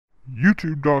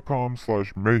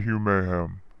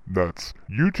youtube.com/mayhewmayhem. That's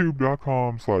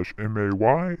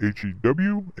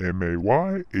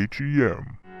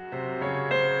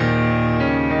youtube.com/MAYHEWMAYHEM.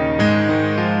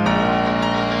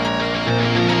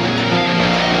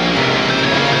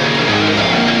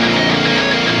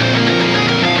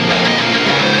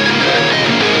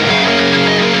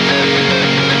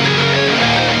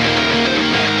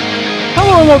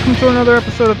 Hello and welcome to another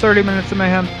episode of 30 Minutes of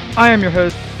Mayhem. I am your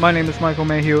host, my name is Michael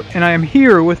Mayhew, and I am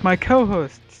here with my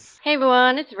co-hosts. Hey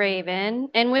everyone, it's Raven,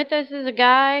 and with us is a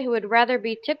guy who would rather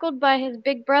be tickled by his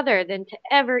big brother than to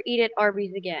ever eat at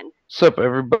Arby's again. Sup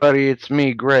everybody, it's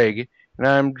me, Greg, and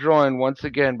I'm joined once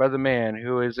again by the man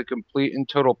who is a complete and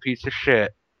total piece of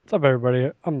shit. What's up,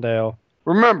 everybody? I'm Dale.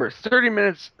 Remember, 30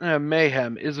 Minutes of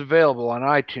Mayhem is available on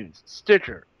iTunes,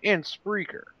 Stitcher, and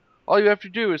Spreaker. All you have to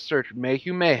do is search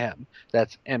Mayhew Mayhem,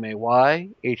 that's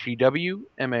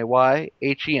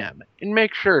MAYHEWMAYHEM, and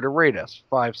make sure to rate us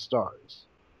 5 stars.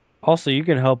 Also, you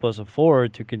can help us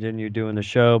afford to continue doing the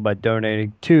show by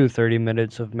donating to 30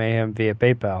 Minutes of Mayhem via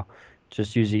PayPal.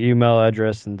 Just use the email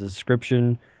address in the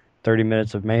description,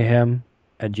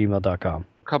 30minutesofmayhem@gmail.com.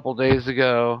 A couple days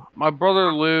ago, my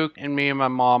brother Luke and me and my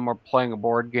mom were playing a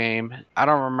board game. I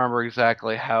don't remember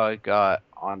exactly how it got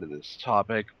onto this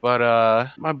topic, but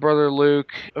my brother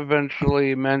Luke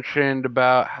eventually mentioned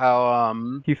about how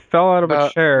He fell out of a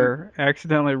chair,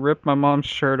 accidentally ripped my mom's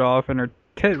shirt off, and her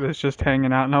tit was just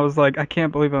hanging out, and I was like, I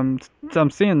can't believe I'm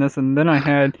seeing this, and then I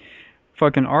had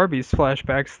fucking Arby's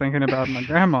flashbacks thinking about my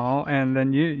grandma, and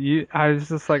then I was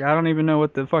just like, I don't even know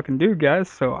what to fucking do, guys,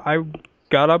 so I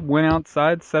got up, went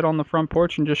outside, sat on the front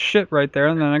porch, and just shit right there,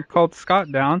 and then I called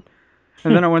Scott down,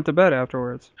 and then I went to bed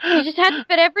afterwards. You just had to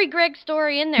fit every Greg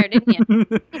story in there, didn't you?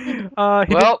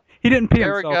 He didn't pee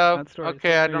there we himself go. in that story.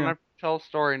 Okay, I don't have to tell a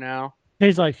story now.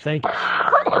 He's like, thank you.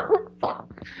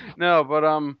 No, but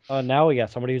Now we got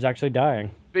somebody who's actually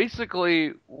dying.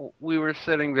 basically we were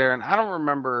sitting there, and I don't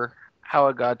remember how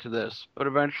it got to this, but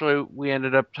eventually we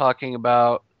ended up talking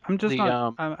about I'm just the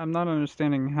not. I'm not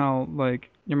understanding how like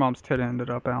your mom's tit ended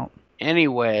up out.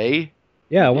 anyway.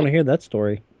 Yeah, I want to hear that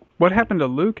story. What happened to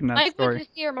Luke in that I put story? to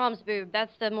see your mom's boob.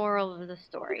 That's the moral of the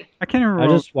story. I can't even. I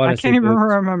just wanna I see can't even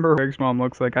boobs. remember what Greg's mom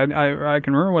looks like. I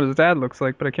can remember what his dad looks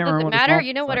like, but I can't Doesn't remember. matter. What his mom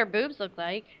You know looks what like. her boobs look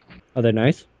like. Are they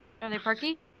nice? Are they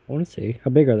perky? I want to see.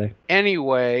 How big are they?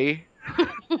 Anyway,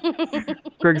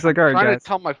 Greg's like, all right, trying guys. to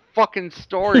tell my fucking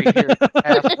story here,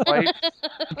 asswipe.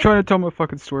 I'm trying to tell my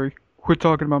fucking story. Quit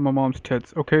talking about my mom's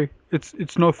tits, okay?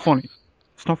 It's not funny.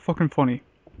 It's not fucking funny.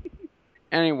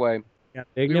 Anyway, Yeah,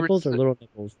 big We were nipples or si- little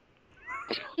nipples?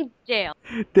 Dale.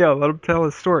 Dale, let him tell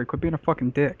his story. Quit being a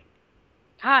fucking dick.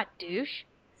 Hot douche.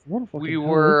 What a fucking we hell.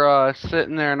 were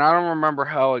sitting there, and I don't remember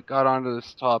how it got onto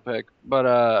this topic, but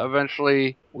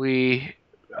eventually we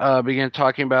began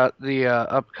talking about the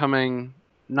upcoming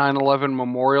 9/11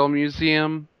 Memorial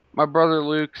Museum. My brother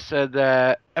Luke said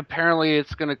that apparently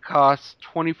it's going to cost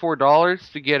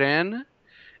 $24 to get in,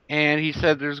 and he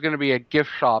said there's going to be a gift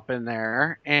shop in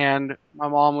there, and my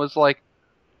mom was like,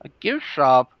 a gift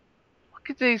shop? What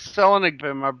could they sell in a gift?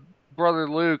 And my brother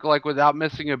Luke, like without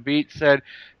missing a beat, said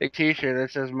a t-shirt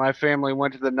that says my family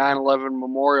went to the 9/11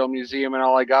 Memorial Museum and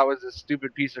all I got was this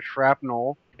stupid piece of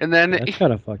shrapnel. And then That's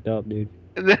kind of fucked up, dude.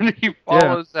 and then he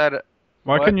follows that.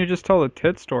 Why What? couldn't you just tell the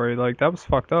tit story? Like that was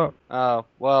fucked up. Oh,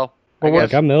 well, I Well, what-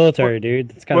 guess. Like, I'm military, dude.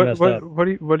 That's kind of messed up. What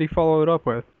did he follow it up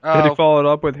with? Did Oh, he follow it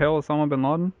up with Hail Osama bin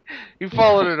Laden? he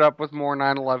followed it up with more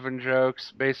 9/11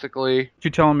 jokes, basically. Did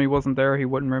you tell him he wasn't there? He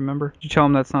wouldn't remember. Did you tell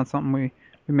him that's not something we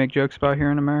make jokes about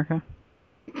here in America?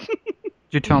 Did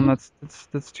you tell him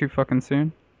that's too fucking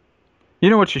soon? You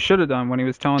know what you should have done when he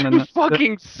was telling Too them.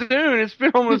 fucking soon. It's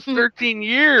been almost 13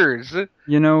 years.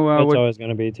 You know It's what? always going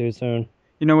to be too soon.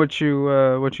 You know what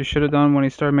you should have done when he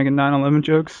started making 9/11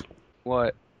 jokes?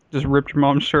 What? Just ripped your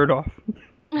mom's shirt off.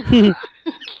 Jeez.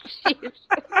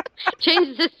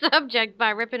 Change the subject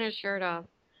by ripping his shirt off.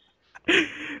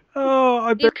 Oh,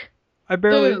 I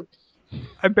barely Boobs.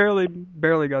 I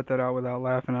barely got that out without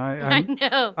laughing. I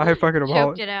know. I fucking Choked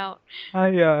apologize. it out.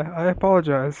 I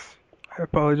apologize. I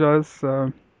apologize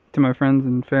to my friends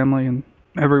and family and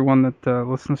everyone that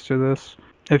listens to this.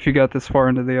 If you got this far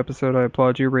into the episode, I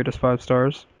applaud you. Rate us 5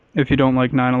 stars. If you don't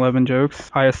like 9/11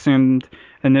 jokes, I assumed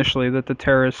initially that the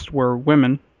terrorists were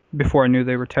women before I knew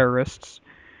they were terrorists,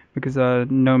 because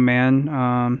no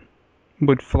man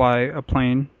would fly a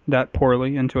plane that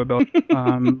poorly into a building.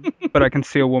 But I can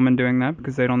see a woman doing that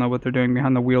because they don't know what they're doing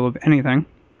behind the wheel of anything.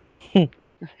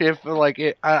 If like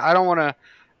it, I don't want to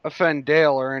offend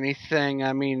Dale or anything.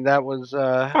 I mean, that was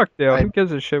Fuck Dale. Who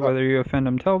gives a shit whether you offend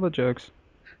him? Tell the jokes.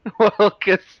 well,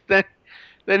 because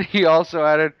then he also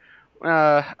added,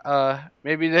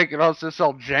 Maybe they could also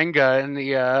sell Jenga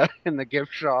in the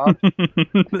gift shop.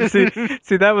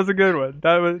 See, that was a good one.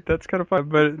 That's kind of fun,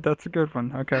 but that's a good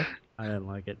one. Okay. I didn't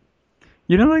like it.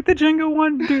 You don't like the Jenga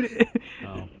one, dude?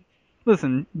 No.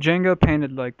 Listen, Jenga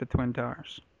painted like the Twin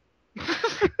Towers.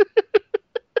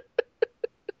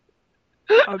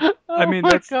 I mean, Oh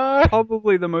my that's God.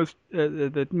 probably the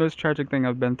most tragic thing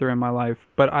I've been through in my life,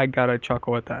 but I gotta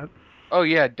chuckle at that. Oh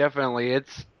yeah, definitely.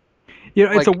 It's You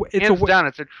know, like it's hands down,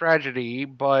 it's a tragedy,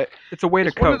 but a way to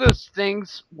it's one of cope. those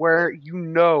things where you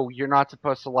know you're not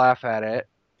supposed to laugh at it,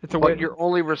 It's a way. but your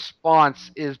only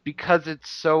response is because it's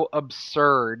so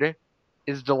absurd,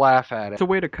 is to laugh at It's it. a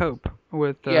way to cope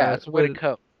with. Yeah, it's a way to with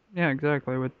cope. Yeah,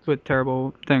 exactly. With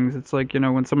terrible things, it's like, you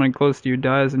know, when somebody close to you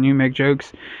dies and you make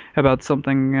jokes about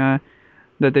something that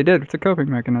they did. It's a coping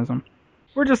mechanism.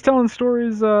 We're just telling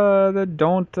stories that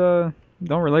don't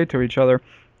relate to each other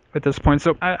at this point.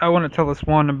 So I want to tell this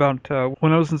one about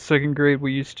when I was in second grade.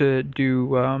 We used to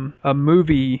do a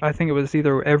movie. I think it was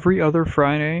either every other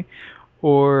Friday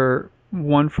or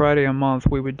one Friday a month.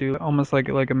 We would do almost like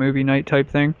a movie night type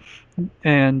thing,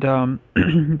 and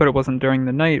but it wasn't during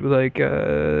the night. Like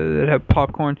they'd have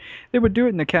popcorn. They would do it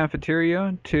in the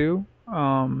cafeteria too.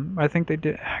 I think they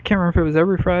did. I can't remember if it was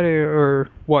every Friday or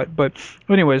what, but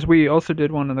anyways, we also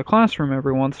did one in the classroom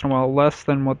every once in a while, less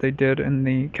than what they did in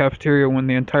the cafeteria when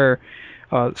the entire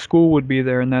school would be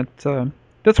there, and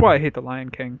that's why I hate The Lion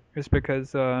King, is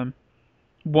because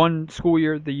one school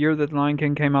year, the year that The Lion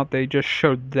King came out, they just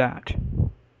showed that.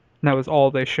 And that was all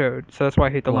they showed. So that's why I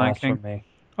hate The Lion King. Blasphemy.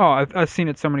 Oh, I've seen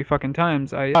it so many fucking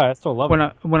times. I still love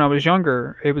it. When I was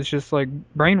younger, it was just like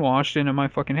brainwashed into my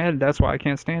fucking head. That's why I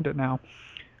can't stand it now.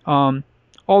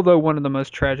 Although one of the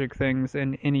most tragic things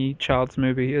in any child's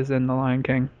movie is in The Lion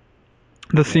King.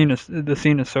 The scene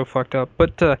is so fucked up.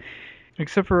 But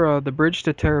except for the bridge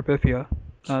to Terabithia,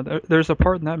 there's a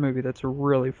part in that movie that's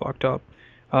really fucked up.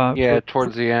 Yeah,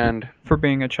 towards the end. For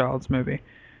being a child's movie.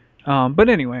 But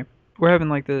anyway, we're having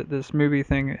like this movie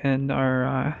thing in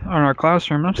our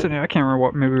classroom. I'm sitting there, I can't remember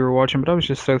what movie we were watching, but I was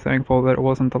just so thankful that it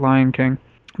wasn't The Lion King.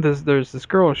 There's this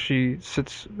girl, she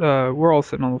sits, we're all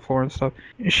sitting on the floor and stuff.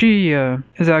 She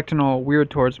is acting all weird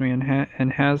towards me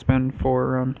and has been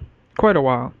for quite a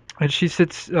while. And she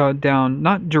sits down,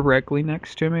 not directly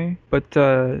next to me, but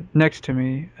next to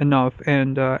me enough.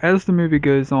 And as the movie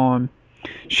goes on,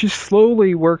 she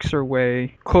slowly works her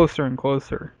way closer and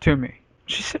closer to me.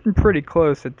 She's sitting pretty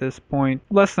close at this point,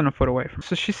 less than a foot away from me.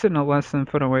 So she's sitting less than a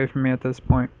foot away from me at this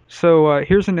point. So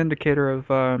here's an indicator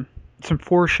of some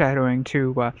foreshadowing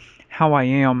to how I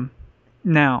am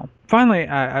now. Finally,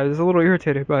 I was a little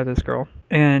irritated by this girl,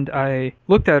 and I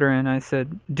looked at her and I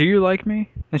said, "Do you like me?"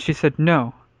 And she said,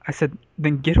 "No." I said,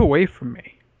 "Then get away from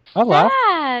me." I laughed.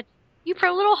 Sad. You put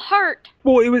a little heart.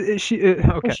 Well, okay. Well,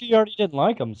 she already didn't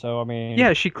like him, so I mean.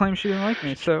 Yeah, she claimed she didn't like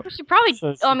me, so. She probably.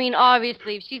 So- I mean,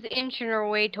 obviously, if she's inching her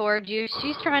way towards you,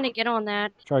 she's trying to get on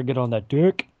that. Try to get on that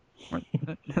dick.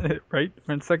 Right?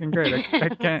 We're in second grade. I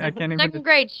can't even. Second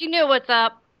grade, she knew what's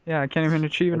up. Yeah, I can't even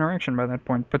achieve an erection by that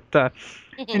point. But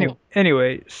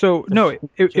anyway, so no,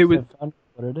 it was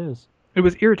What it is. it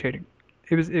was irritating.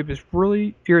 It was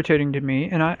really irritating to me,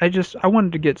 and I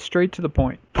wanted to get straight to the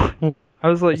point. I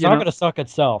was like, It's not gonna suck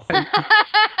itself. Damn.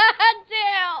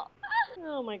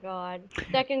 Oh my god.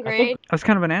 Second grade. I was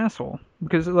kind of an asshole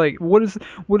because like, what is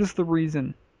the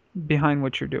reason behind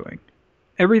what you're doing?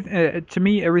 To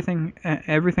me, everything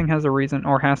has a reason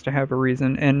or has to have a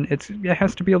reason, and it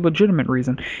has to be a legitimate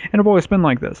reason. And I've always been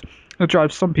like this. It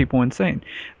drives some people insane.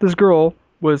 This girl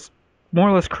was more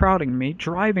or less crowding me,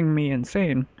 driving me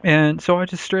insane, and so I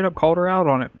just straight up called her out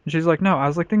on it. And she's like, "No." I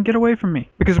was like, "Then get away from me."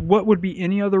 Because what would be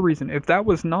any other reason? If that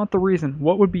was not the reason,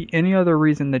 what would be any other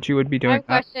reason that you would be I doing have a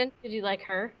that? question. Did you like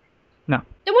her? No.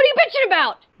 Then what are you bitching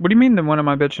about? What do you mean? Then what am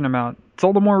I bitching about? It's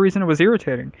all the more reason it was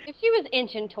irritating. If she was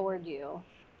inching toward you,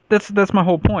 That's my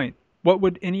whole point. What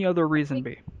would any other reason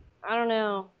be? I don't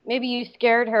know. Maybe you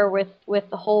scared her with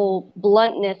the whole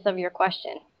bluntness of your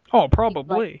question. Oh, Like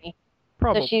probably. me.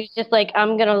 Probably. So she was just like,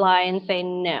 I'm gonna lie and say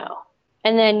no.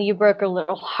 And then you broke her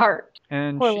little heart.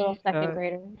 And Poor little second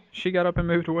grader. she got up and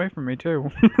moved away from me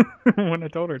too when I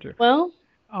told her to. Well,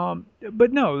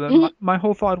 But no, my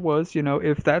whole thought was, you know,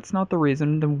 if that's not the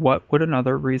reason, then what would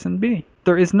another reason be?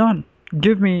 There is none.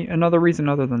 Give me another reason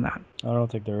other than that. I don't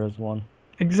think there is one.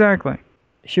 Exactly.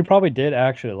 She probably did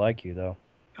actually like you though.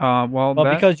 Well,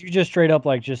 But because you just straight up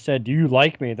like just said, "Do you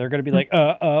like me?" They're gonna be like,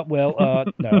 well,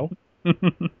 no.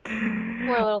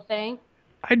 poor little thing.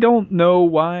 I don't know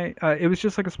why. It was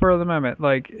just like a spur of the moment.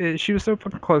 Like, she was so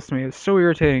fucking close to me. It was so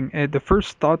irritating. And the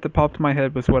first thought that popped in my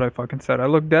head was what I fucking said. I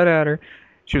looked dead at her.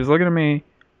 She was looking at me,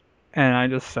 and I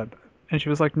just said that. And she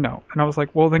was like, no. And I was like,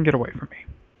 well, then get away from me.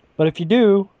 But if you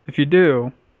do, If you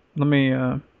do, let me,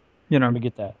 let me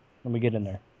get that. Let me get in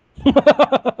there.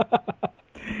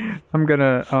 I'm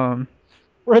gonna,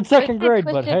 We're in second grade,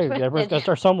 Twisted, but hey, twisted. everyone's got to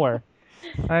start somewhere.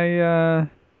 let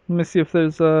me see if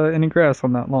there's, any grass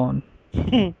on that lawn.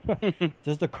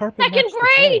 Does the carpet Second match the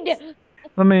fence? grade!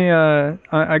 Let me,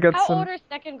 I got How some. old are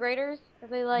second graders? Are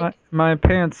they like... My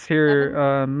pants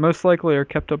here, most likely are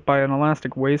kept up by an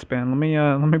elastic waistband. Let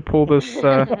me pull this,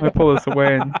 let me pull this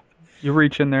away, and you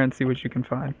reach in there and see what you can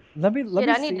find. Let me Shit,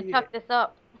 I see. need to tuck this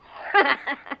up. Right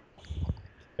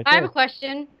I have there. a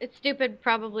question. It's stupid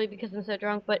probably because I'm so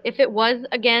drunk, but if it was,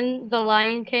 again, The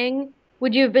Lion King,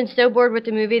 would you have been so bored with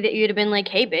the movie that you'd have been like,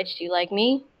 hey, bitch, do you like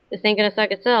me? This ain't gonna suck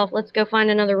itself. Let's go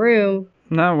find another room.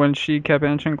 No, when she kept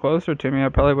inching closer to me, I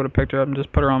probably would have picked her up and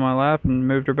just put her on my lap and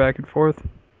moved her back and forth.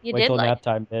 You Wait did till like nap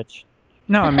time, bitch.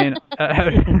 No, I mean,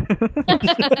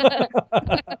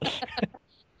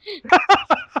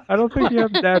 I don't think you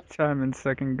have nap time in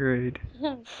second grade.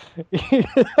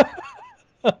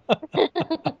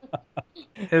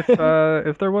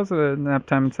 If there was a nap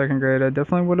time in second grade, I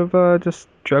definitely would have just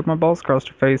dragged my balls across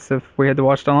her face if we had to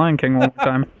watch The Lion King one more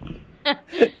time.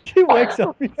 She wakes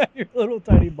up, you got your little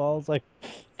tiny balls like.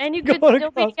 And you could Going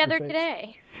still be across your together face.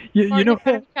 today. You Falling know, in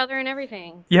front of each other and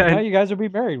everything. yeah, Now and, you guys would be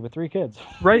married with 3 kids.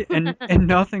 right, and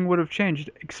nothing would have changed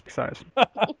except size.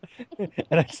 And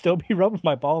I'd still be rubbing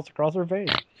my balls across her face.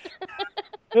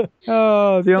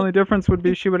 Oh, the only difference would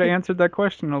be she would have answered that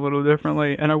question a little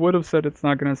differently, and I would have said it's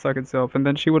not going to suck itself, and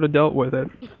then she would have dealt with it.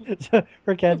 So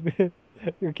your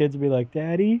kids would be like,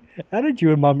 Daddy, how did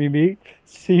you and Mommy meet?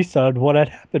 See, son, what had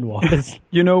happened was.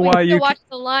 You know We why have to you watch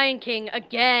The Lion King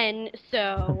again,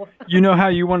 so... you know how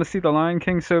you want to see The Lion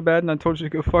King so bad, and I told you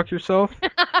to go fuck yourself?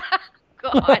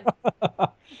 God.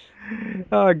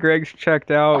 Greg's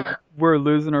checked out. We're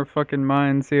losing our fucking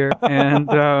minds here, and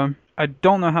I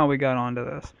don't know how we got onto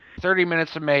this. 30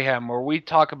 minutes of mayhem where we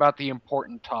talk about the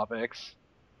important topics.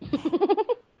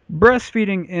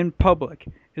 Breastfeeding in public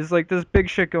is like this big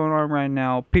shit going on right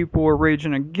now. People are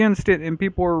raging against it, and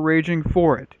people are raging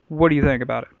for it. What do you think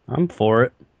about it? I'm for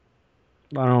it.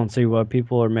 I don't see why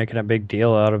people are making a big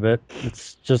deal out of it.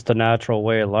 It's just a natural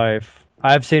way of life.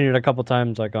 I've seen it a couple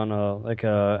times, I've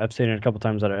seen it a couple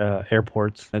times at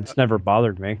airports. It's never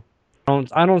bothered me.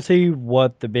 I don't see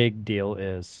what the big deal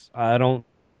is. I don't.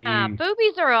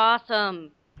 Boobies are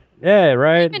awesome. Yeah,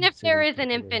 right. Even if there is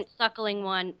an infant suckling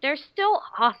one, they're still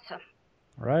awesome.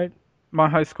 Right. My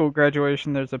high school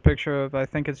graduation, there's a picture of, I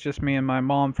think it's just me and my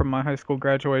mom from my high school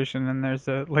graduation, and there's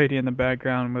a lady in the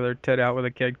background with her tit out with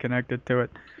a kid connected to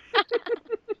it.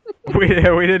 we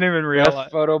didn't even realize.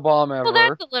 Best photo bomb ever. Well,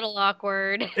 that's a little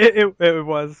awkward. It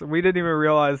was. We didn't even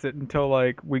realize it until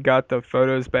like we got the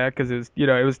photos back, because it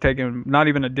was taken, not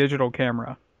even a digital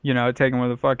camera. Taken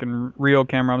with a fucking real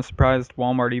camera. I'm surprised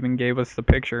Walmart even gave us the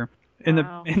picture. In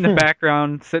Wow. the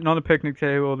background, sitting on a picnic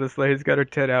table, this lady's got her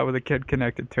tit out with a kid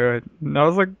connected to it. And I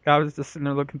was just sitting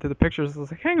there looking through the pictures. I was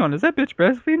like, hang on, is that bitch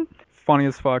breastfeeding? Funny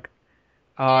as fuck.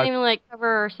 She didn't even like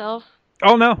cover herself.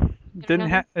 Oh no,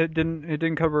 Nothing? it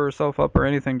didn't cover herself up or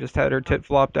anything. Just had her tit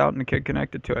flopped out and the kid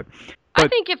connected to it. I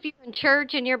But- think if you're in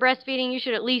church and you're breastfeeding, you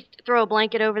should at least throw a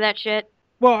blanket over that shit.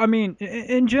 Well, I mean,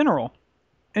 in general,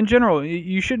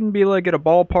 you shouldn't be like at a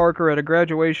ballpark or at a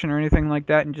graduation or anything like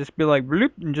that and just be like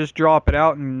bloop and just drop it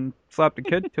out and slap the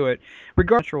kid to it,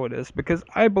 regardless of what it is. Because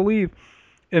I believe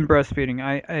in breastfeeding.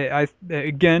 I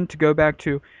again, to go back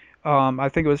to, I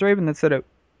think it was Raven that said it.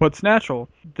 What's natural?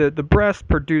 The breasts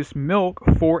produce milk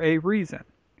for a reason.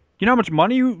 You know how much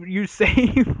money you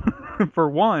save? For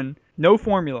one, no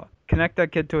formula. Connect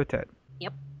that kid to a tit.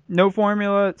 Yep. No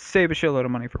formula, save a shitload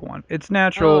of money for one. It's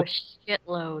natural. Oh,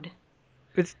 shitload.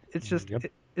 It's just Yep.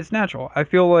 it's natural. I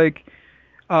feel like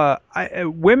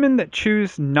women that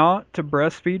choose not to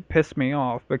breastfeed piss me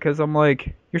off, because I'm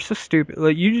like, you're so stupid.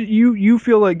 Like you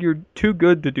feel like you're too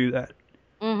good to do that.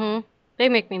 Mm-hmm. They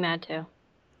make me mad, too.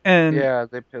 And Yeah,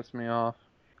 they piss me off.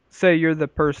 say you're the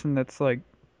person that's like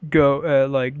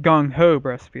gung ho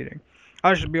breastfeeding.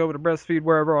 I should be able to breastfeed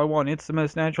wherever I want. It's the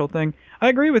most natural thing. I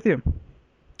agree with you,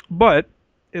 but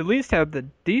at least have the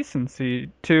decency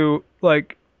to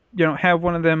have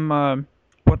one of them.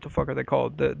 What the fuck are they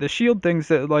called? The shield things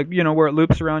that where it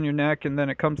loops around your neck and then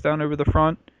it comes down over the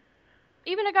front.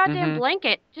 Even a goddamn Mhm.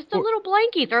 blanket. Just a Or- little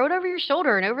blankie. Throw it over your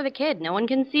shoulder and over the kid. No one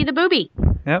can see the boobie.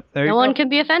 Yep, there you No go. one can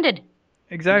be offended.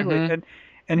 Exactly. Mhm.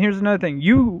 And here's another thing.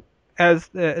 You, as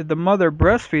the mother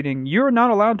breastfeeding, you're not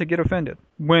allowed to get offended.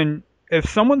 If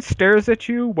someone stares at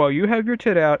you while you have your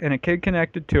tit out and a kid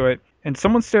connected to it, and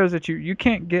someone stares at you, you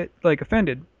can't get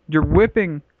offended. You're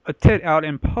whipping a tit out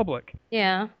in public.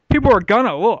 Yeah. people are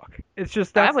gonna look. It's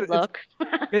just I would look.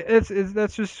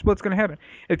 That's just what's gonna happen.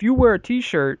 If you wear a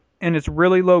t-shirt and it's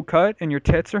really low cut and your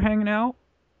tits are hanging out,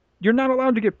 you're not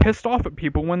allowed to get pissed off at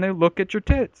people when they look at your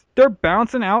tits. They're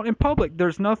bouncing out in public.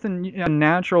 There's nothing a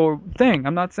natural thing.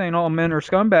 I'm not saying all men are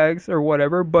scumbags or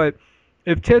whatever, but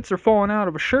if tits are falling out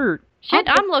of a shirt, Shit,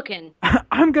 I'm looking.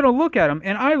 I'm gonna look at them.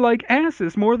 And I like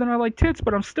asses more than I like tits,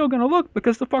 but I'm still gonna look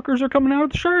because the fuckers are coming out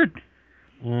of the shirt.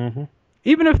 Mm-hmm.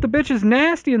 Even if the bitch is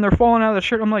nasty and they're falling out of the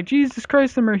shirt, I'm like, Jesus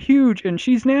Christ, them are huge and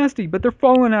she's nasty, but they're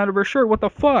falling out of her shirt. What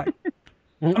the fuck?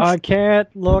 I can't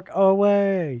look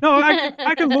away. No,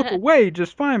 I can look away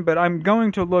just fine, but I'm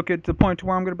going to look at the point to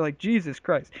where I'm going to be like, Jesus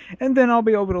Christ, and then I'll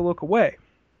be able to look away,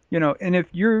 And if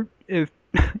you're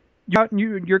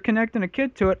connecting a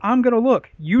kid to it, I'm going to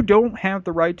look. You don't have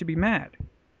the right to be mad.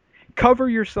 Cover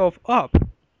yourself up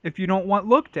if you don't want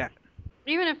looked at.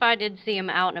 Even if I did see him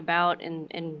out and about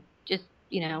and just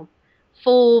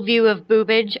full view of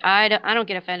boobage, I don't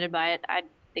get offended by it. I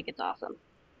think it's awesome.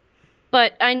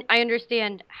 But I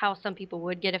understand how some people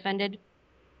would get offended.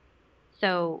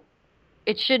 So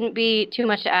it shouldn't be too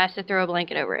much to ask to throw a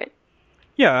blanket over it.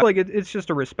 Yeah, like it's just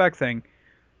a respect thing.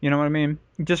 You know what I mean?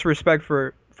 Just respect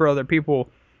for other people.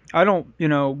 I don't,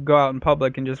 go out in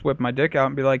public and just whip my dick out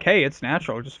and be like, hey, it's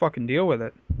natural. Just fucking deal with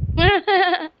it.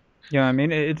 You know what I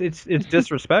mean? It's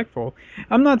disrespectful.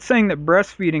 I'm not saying that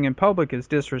breastfeeding in public is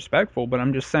disrespectful, but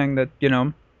I'm just saying that,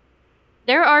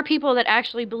 There are people that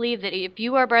actually believe that if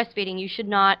you are breastfeeding, you should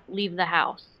not leave the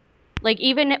house. Like,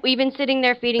 even sitting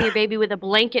there feeding your baby with a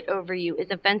blanket over you is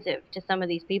offensive to some of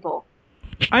these people.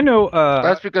 I know.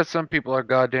 That's because some people are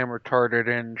goddamn retarded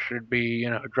and should be,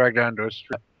 dragged down to a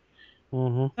street.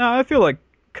 Mm-hmm. No, I feel like,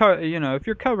 if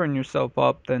you're covering yourself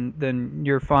up, then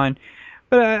you're fine.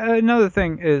 But another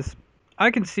thing is, I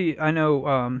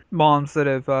know moms that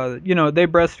have, they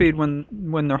breastfeed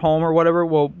when they're home or whatever.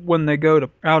 Well, when they go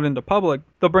out into public,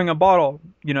 they'll bring a bottle,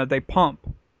 they pump,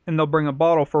 and they'll bring a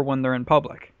bottle for when they're in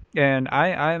public. And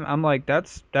I'm like,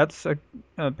 that's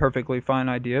a perfectly fine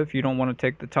idea if you don't want to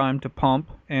take the time to pump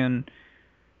and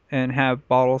have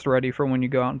bottles ready for when you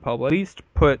go out in public. At least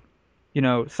put,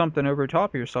 something over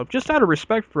top of yourself, just out of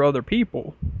respect for other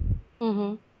people.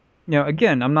 Mm-hmm.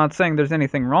 Again, I'm not saying there's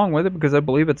anything wrong with it because I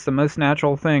believe it's the most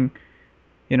natural thing.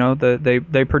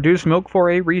 They produce milk for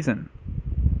a reason.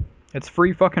 It's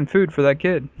free fucking food for that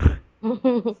kid.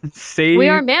 We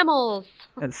are mammals.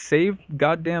 Save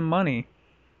goddamn money.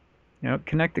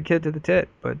 Connect the kid to the tit.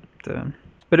 But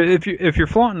if you're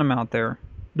flaunting them out there,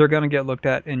 they're gonna get looked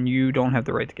at, and you don't have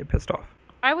the right to get pissed off.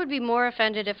 I would be more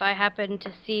offended if I happened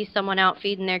to see someone out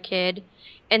feeding their kid,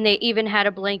 and they even had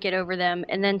a blanket over them,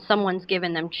 and then someone's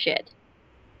giving them shit.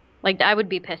 Like, I would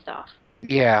be pissed off.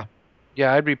 Yeah,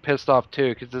 I'd be pissed off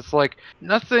too, because it's like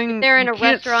nothing. If they're in you a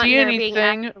can't restaurant see and they're being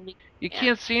anything. actually, You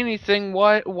can't see anything.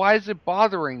 Why is it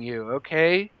bothering you?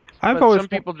 Okay. I've But always some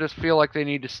people just feel like they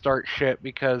need to start shit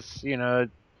because it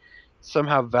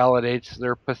somehow validates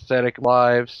their pathetic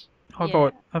lives. I've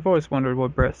always wondered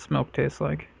what breast milk tastes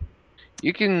like.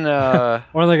 You can.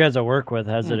 One of the guys I work with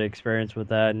has an experience with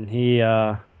that, and he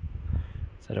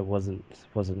said it wasn't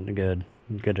good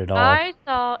at all. I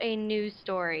saw a news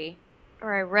story,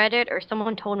 or I read it, or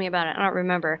someone told me about it. I don't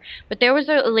remember. But there was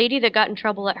a lady that got in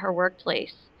trouble at her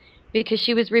workplace because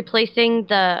she was replacing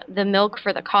the milk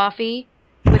for the coffee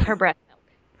with her breast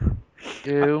milk.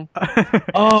 do.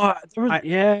 Oh,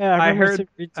 I heard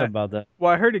about that.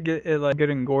 Well, I heard it get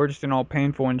engorged and all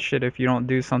painful and shit if you don't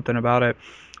do something about it.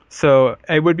 So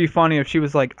it would be funny if she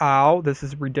was like, "Ow, this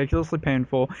is ridiculously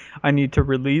painful. I need to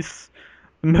release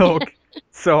milk,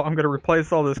 so I'm gonna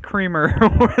replace all this creamer."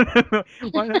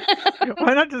 why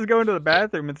not just go into the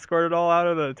bathroom and squirt it all out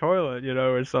of the toilet,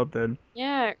 or something?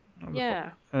 Yeah.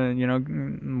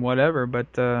 Whatever.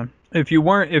 But if you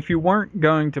weren't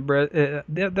going to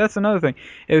that's another thing.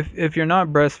 If you're not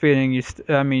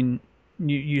breastfeeding,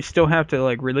 you still have to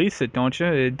release it, don't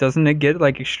you? Doesn't it get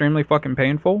extremely fucking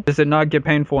painful? Does it not get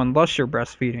painful unless you're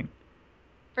breastfeeding?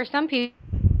 For some people,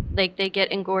 they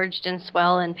get engorged and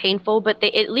swell and painful, but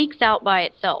it leaks out by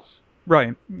itself.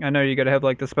 Right. I know you gotta have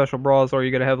the special bras, or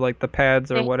you gotta have the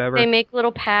pads or whatever. They make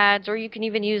little pads, or you can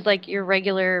even use your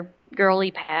regular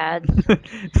girly pads.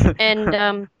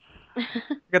 And I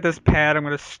got this pad. I'm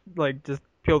gonna just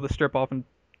peel the strip off and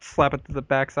slap it to the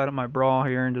backside of my bra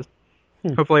here, and just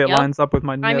hopefully it lines up with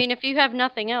my nip. I mean, if you have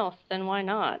nothing else, then why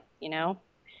not? Yep.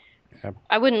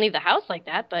 I wouldn't leave the house like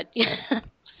that, but if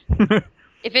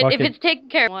it's taken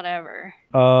care of, whatever.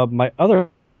 I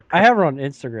have her on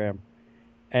Instagram,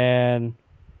 and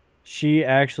she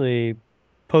actually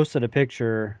posted a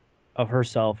picture of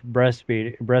herself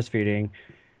breastfeeding,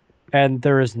 and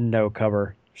there is no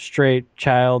cover. straight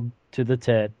child to the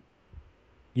tit.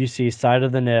 You see side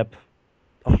of the nip,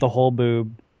 up the whole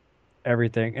boob,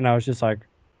 everything. And I was just like,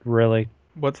 really?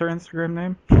 What's her Instagram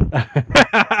name?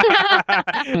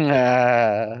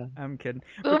 Ah. I'm kidding.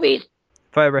 Boobies.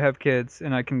 If I ever have kids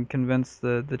and I can convince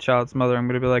the child's mother, I'm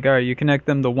gonna be like, all right, you connect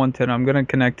them to one tit, I'm gonna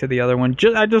connect to the other one.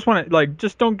 I just want to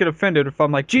just don't get offended if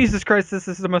I'm like, Jesus Christ, this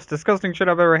is the most disgusting shit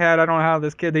I've ever had. I don't know how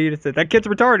this kid eats it. That kid's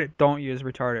retarded. Don't use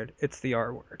retarded. It's the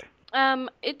R word.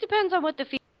 It depends on what the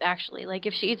feed actually. Like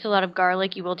if she eats a lot of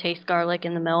garlic, you will taste garlic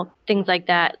in the milk. Things like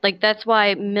that. Like that's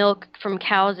why milk from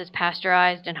cows is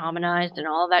pasteurized and homogenized and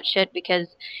all of that shit, because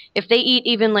if they eat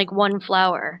even like one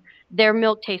flower, their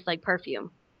milk tastes like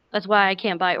perfume. That's why I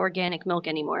can't buy organic milk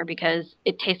anymore, because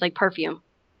it tastes like perfume.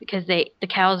 Because the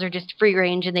cows are just free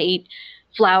range and they eat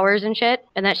flowers and shit,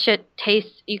 and that shit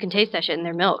tastes. You can taste that shit in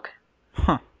their milk.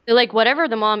 Huh. So like whatever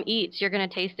the mom eats, you're gonna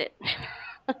taste it.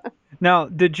 Now,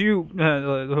 did you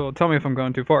tell me if I'm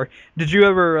going too far? Did you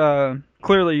ever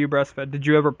clearly you breastfed? Did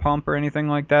you ever pump or anything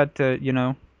like that to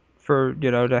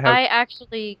to have? I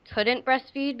actually couldn't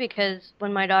breastfeed because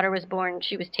when my daughter was born,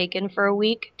 she was taken for a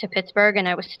week to Pittsburgh, and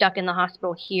I was stuck in the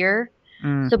hospital here.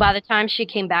 So by the time she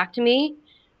came back to me,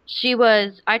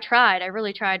 I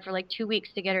really tried for like 2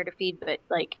 weeks to get her to feed, but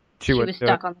like she was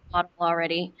stuck on the bottle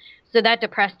already. So that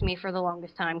depressed me for the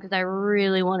longest time because I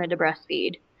really wanted to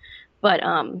breastfeed. But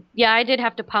yeah, I did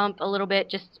have to pump a little bit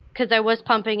just because I was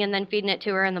pumping and then feeding it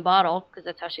to her in the bottle because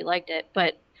that's how she liked it.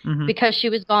 But because she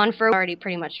was gone for already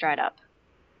pretty much dried up.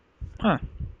 Huh.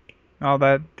 Oh,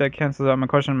 that cancels out my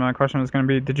question. My question was going to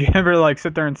be, did you ever like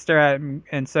sit there and stare at it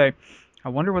and say, I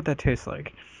wonder what that tastes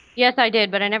like? Yes, I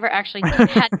did, but I never actually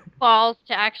had balls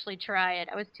to actually try it.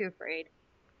 I was too afraid.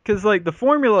 Because like the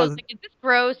formula I was like, is this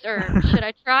gross or should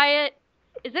I try it?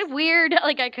 Is it weird?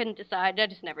 Like I couldn't decide. I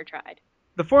just never tried.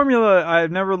 The formula, I've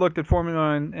never looked at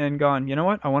formula and gone, you know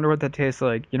what? I wonder what that tastes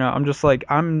like. I'm just like,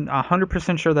 I'm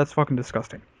 100% sure that's fucking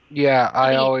disgusting. Yeah,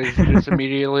 I always just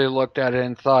immediately looked at it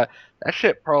and thought, that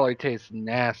shit probably tastes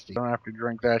nasty. I don't have to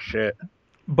drink that shit.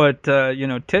 But,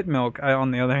 tit milk,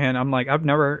 on the other hand, I'm like, I've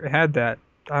never had that.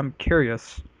 I'm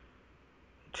curious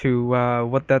to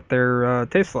what that there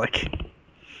tastes like.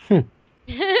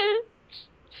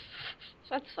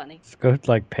 That's funny. Let's go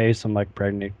like pay some like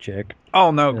pregnant chick.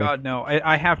 Oh no, God no!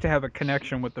 I have to have a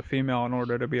connection with the female in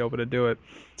order to be able to do it.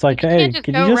 It's like, You hey, can't just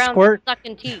can go you just around squirt?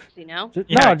 sucking teeth, you know? Just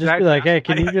exactly. be like, hey,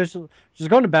 can you just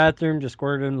go in the bathroom, just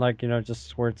squirt in, like, just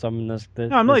squirt some in this.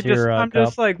 No, I'm like cup.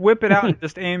 just like whip it out and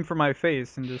just aim for my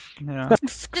face and just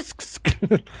Just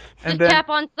and then tap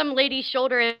on some lady's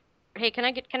shoulder. And, hey, can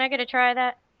I get a try of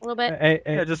that a little bit?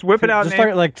 Hey, just whip it out. Just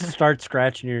and start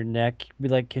scratching your neck. Be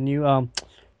like, can you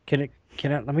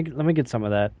can I let me get some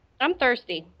of that. I'm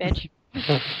thirsty, bitch.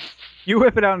 You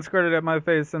whip it out and squirt it at my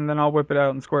face, and then I'll whip it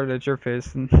out and squirt it at your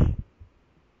face, and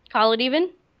Call it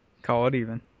even? call it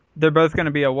even. They're both going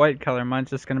to be a white color. Mine's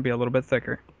just going to be a little bit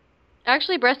thicker.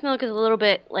 Actually, breast milk is a little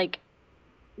bit like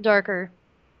darker.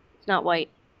 It's not white.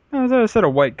 I said a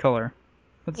white color.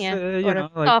 It's, Yeah, you know,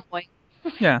 like, soft white.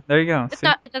 yeah, there you go. It's See?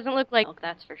 not. It doesn't look like milk.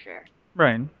 That's for sure.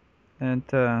 Right. And,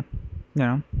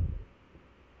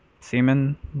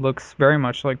 semen looks very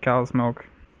much like cow's milk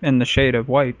in the shade of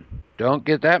white. Don't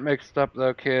get that mixed up,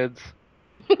 though, kids.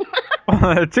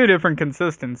 Two different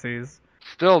consistencies.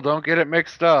 Still, don't get it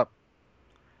mixed up.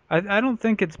 I don't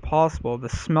think it's possible. The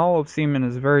smell of semen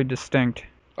is very distinct.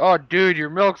 Oh, dude, your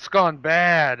milk's gone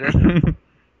bad.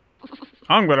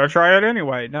 I'm gonna try it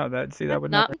anyway. No, that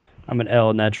would Not never. I'm an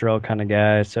El Natural kind of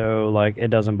guy, so like it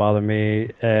doesn't bother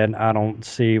me, and I don't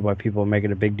see why people are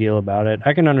making a big deal about it.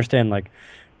 I can understand like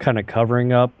kind of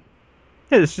covering up.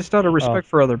 Yeah, it's just out of respect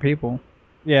for other people.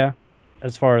 Yeah.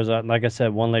 As far as like I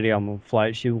said, one lady on the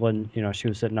flight, she wasn't, she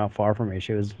was sitting not far from me.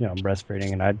 She was,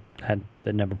 breastfeeding, and I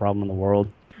didn't have a problem in the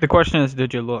world. The question is,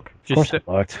 did you look? Of course I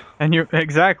looked. And you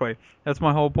exactly. That's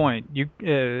my whole point. You're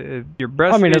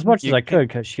breastfeeding. I mean, as much as I could,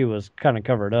 because she was kind of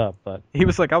covered up. But he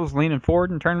was like, I was leaning forward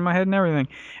and turning my head and everything,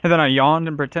 and then I yawned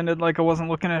and pretended like I wasn't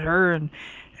looking at her. And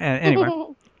anyway,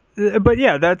 but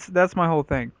yeah, that's my whole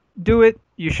thing. Do it.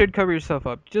 You should cover yourself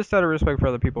up, just out of respect for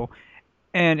other people.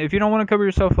 And if you don't want to cover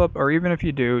yourself up, or even if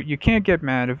you do, you can't get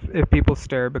mad if people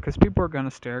stare, because people are going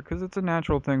to stare, because it's a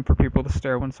natural thing for people to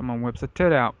stare when someone whips a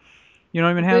tit out. You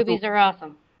don't even have Boobies to. are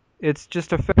awesome. It's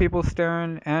just if people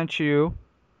staring at you,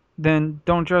 then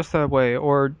don't dress that way,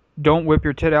 or don't whip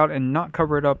your tit out and not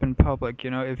cover it up in public.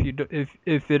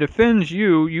 If it offends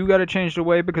you, you got to change the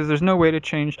way, because there's no way to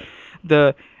change.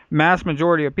 The mass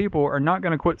majority of people are not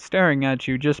going to quit staring at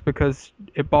you just because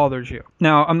it bothers you.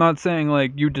 Now, I'm not saying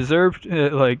like you deserve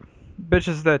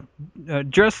bitches that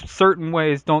dress certain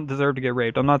ways don't deserve to get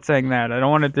raped. I'm not saying that. I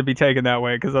don't want it to be taken that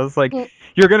way because I was like,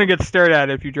 you're gonna get stared at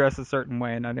if you dress a certain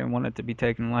way, and I didn't want it to be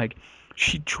taken like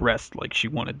she dressed like she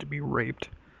wanted to be raped.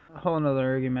 A whole another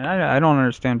argument. I don't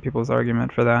understand people's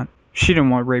argument for that. She didn't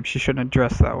want rape. She shouldn't have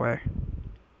dressed that way.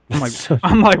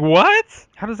 I'm like, what?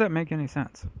 How does that make any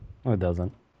sense? No, it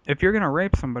doesn't. If you're gonna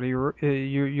rape somebody,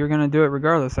 you're gonna do it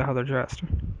regardless of how they're dressed.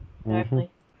 Exactly.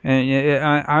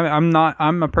 And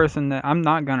I'm a person that I'm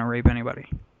not gonna rape anybody,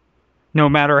 no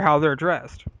matter how they're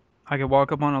dressed. I could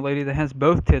walk up on a lady that has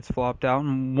both tits flopped out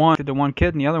and one to one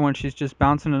kid, and the other one she's just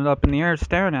bouncing it up in the air,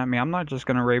 staring at me. I'm not just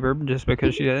gonna rape her just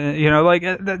because she, like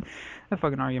that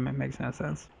fucking argument makes no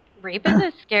sense. Rape is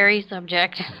a scary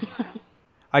subject.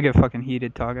 I get fucking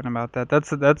heated talking about that.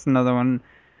 That's another one.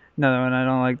 Another one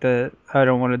I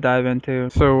don't want to dive into.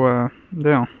 So,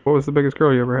 yeah. What was the biggest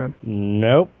girl you ever had?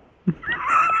 Nope.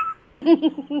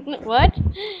 What?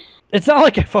 It's not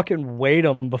like I fucking weighed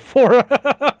them before.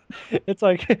 It's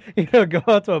like, go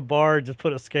out to a bar and just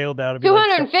put a scale down and be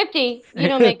 250. You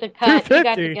don't make the cut. You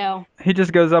got to 250. go. He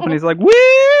just goes up and he's like,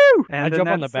 woo! And I then jump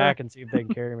on the that's, back and see if they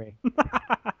can carry me.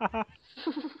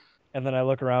 And then I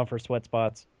look around for sweat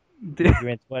spots. You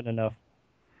ain't sweating enough.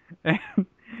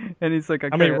 And he's like,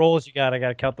 How many rolls you got? I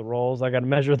gotta count the rolls. I gotta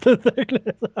measure the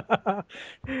thickness. To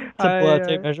pull out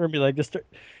tape measure and be like,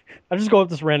 I just go up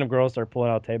to this random girl and start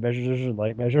pulling out tape measures and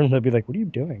light measure, and they'll be like, "What are you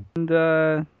doing?"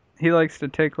 And he likes to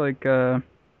take like a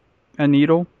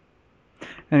needle,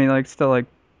 and he likes to like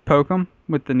poke them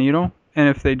with the needle. And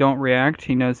if they don't react,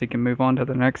 he knows he can move on to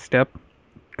the next step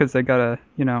because they got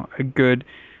a good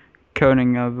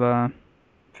coating of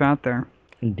fat there.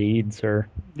 Indeed, sir.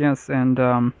 Yes, and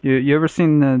you ever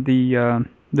seen the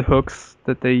hooks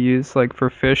that they use like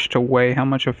for fish to weigh how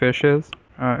much a fish is?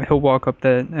 He'll walk up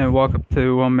to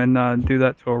them and do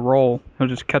that to a roll. He'll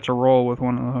just catch a roll with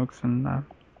one of the hooks and I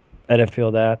didn't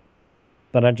feel that.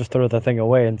 Then I just throw the thing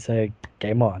away and say,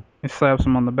 "Game on." he slaps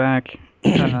them on the back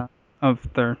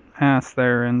of their ass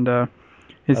there, and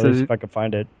he At says, least if I could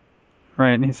find it.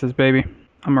 right, and he says, "Baby,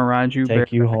 I'm gonna ride you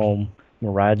Take you back." home. I'm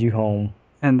gonna ride you home.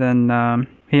 And then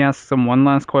he asks them one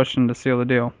last question to seal the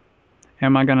deal.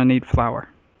 Am I going to need flour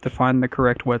to find the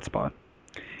correct wet spot?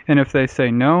 And if they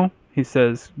say no, he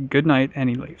says good night and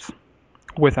he leaves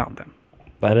without them.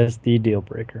 That is the deal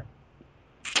breaker.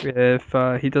 If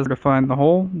he doesn't find the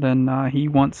hole, then he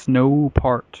wants no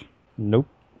part. Nope.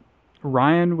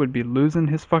 Ryan would be losing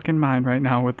his fucking mind right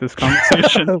now with this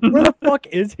conversation. Where the fuck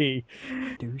is he?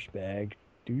 Douchebag.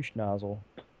 Douche nozzle.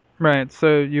 Right,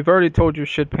 so you've already told your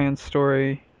shit pants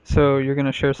story, so you're going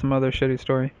to share some other shitty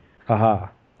story. Haha.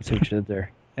 I see what you did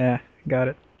there. Yeah, got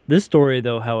it. This story,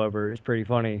 though, however, is pretty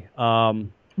funny.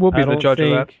 We'll be the judge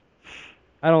of that.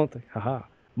 I don't think. Haha.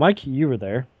 Mike, you were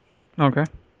there. Okay.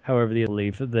 However, they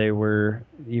believe that they were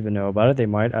even know about it. They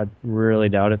might. I really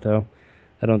doubt it, though.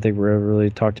 I don't think we ever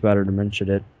really talked about it or mentioned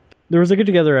it. There was a get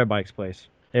together at Mike's place.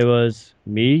 It was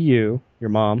me, you, your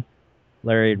mom,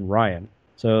 Larry, and Ryan.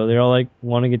 So they all like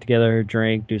want to get together,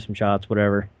 drink, do some shots,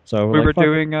 whatever. So we were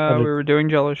doing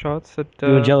Jello shots at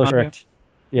doing Jello Nadia. shots.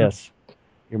 Yes,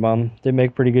 your mom did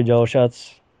make pretty good Jello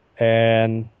shots,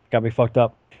 and got me fucked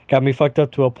up. Got me fucked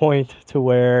up to a point to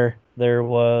where there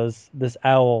was this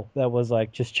owl that was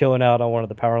like just chilling out on one of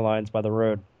the power lines by the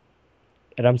road,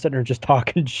 and I'm sitting there just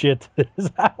talking shit to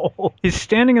this owl. He's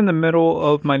standing in the middle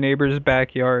of my neighbor's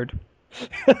backyard,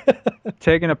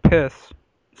 taking a piss,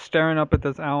 staring up at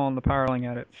this owl on the power line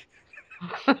at it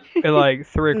at like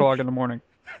 3 o'clock in the morning.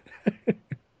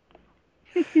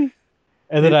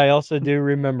 And then I also do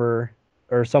remember,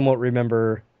 or somewhat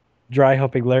remember, dry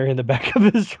humping Larry in the back of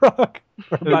his truck,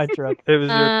 or my truck. It was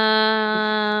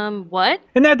your... What?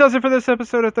 And that does it for this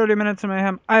episode of 30 Minutes of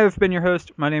Mayhem. I have been your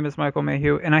host. My name is Michael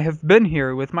Mayhew, and I have been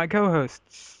here with my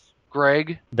co-hosts,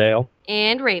 Greg. Dale.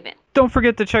 And Raven. Don't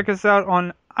forget to check us out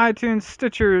on iTunes,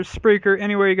 Stitcher, Spreaker,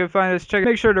 anywhere you can find us.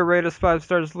 Make sure to rate us 5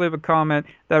 stars, leave a comment.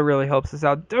 That really helps us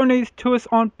out. Donate to us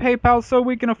on PayPal so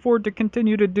we can afford to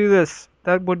continue to do this.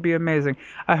 That would be amazing.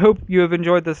 I hope you have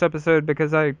enjoyed this episode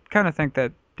because I kind of think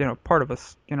that, part of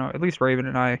us, at least Raven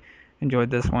and I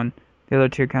enjoyed this one. The other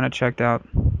two kind of checked out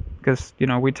because,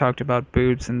 we talked about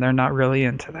boobs and they're not really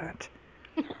into that.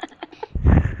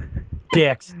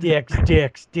 Dicks.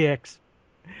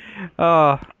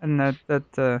 And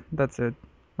that's it.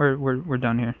 We're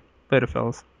done here. Later,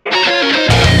 fellas.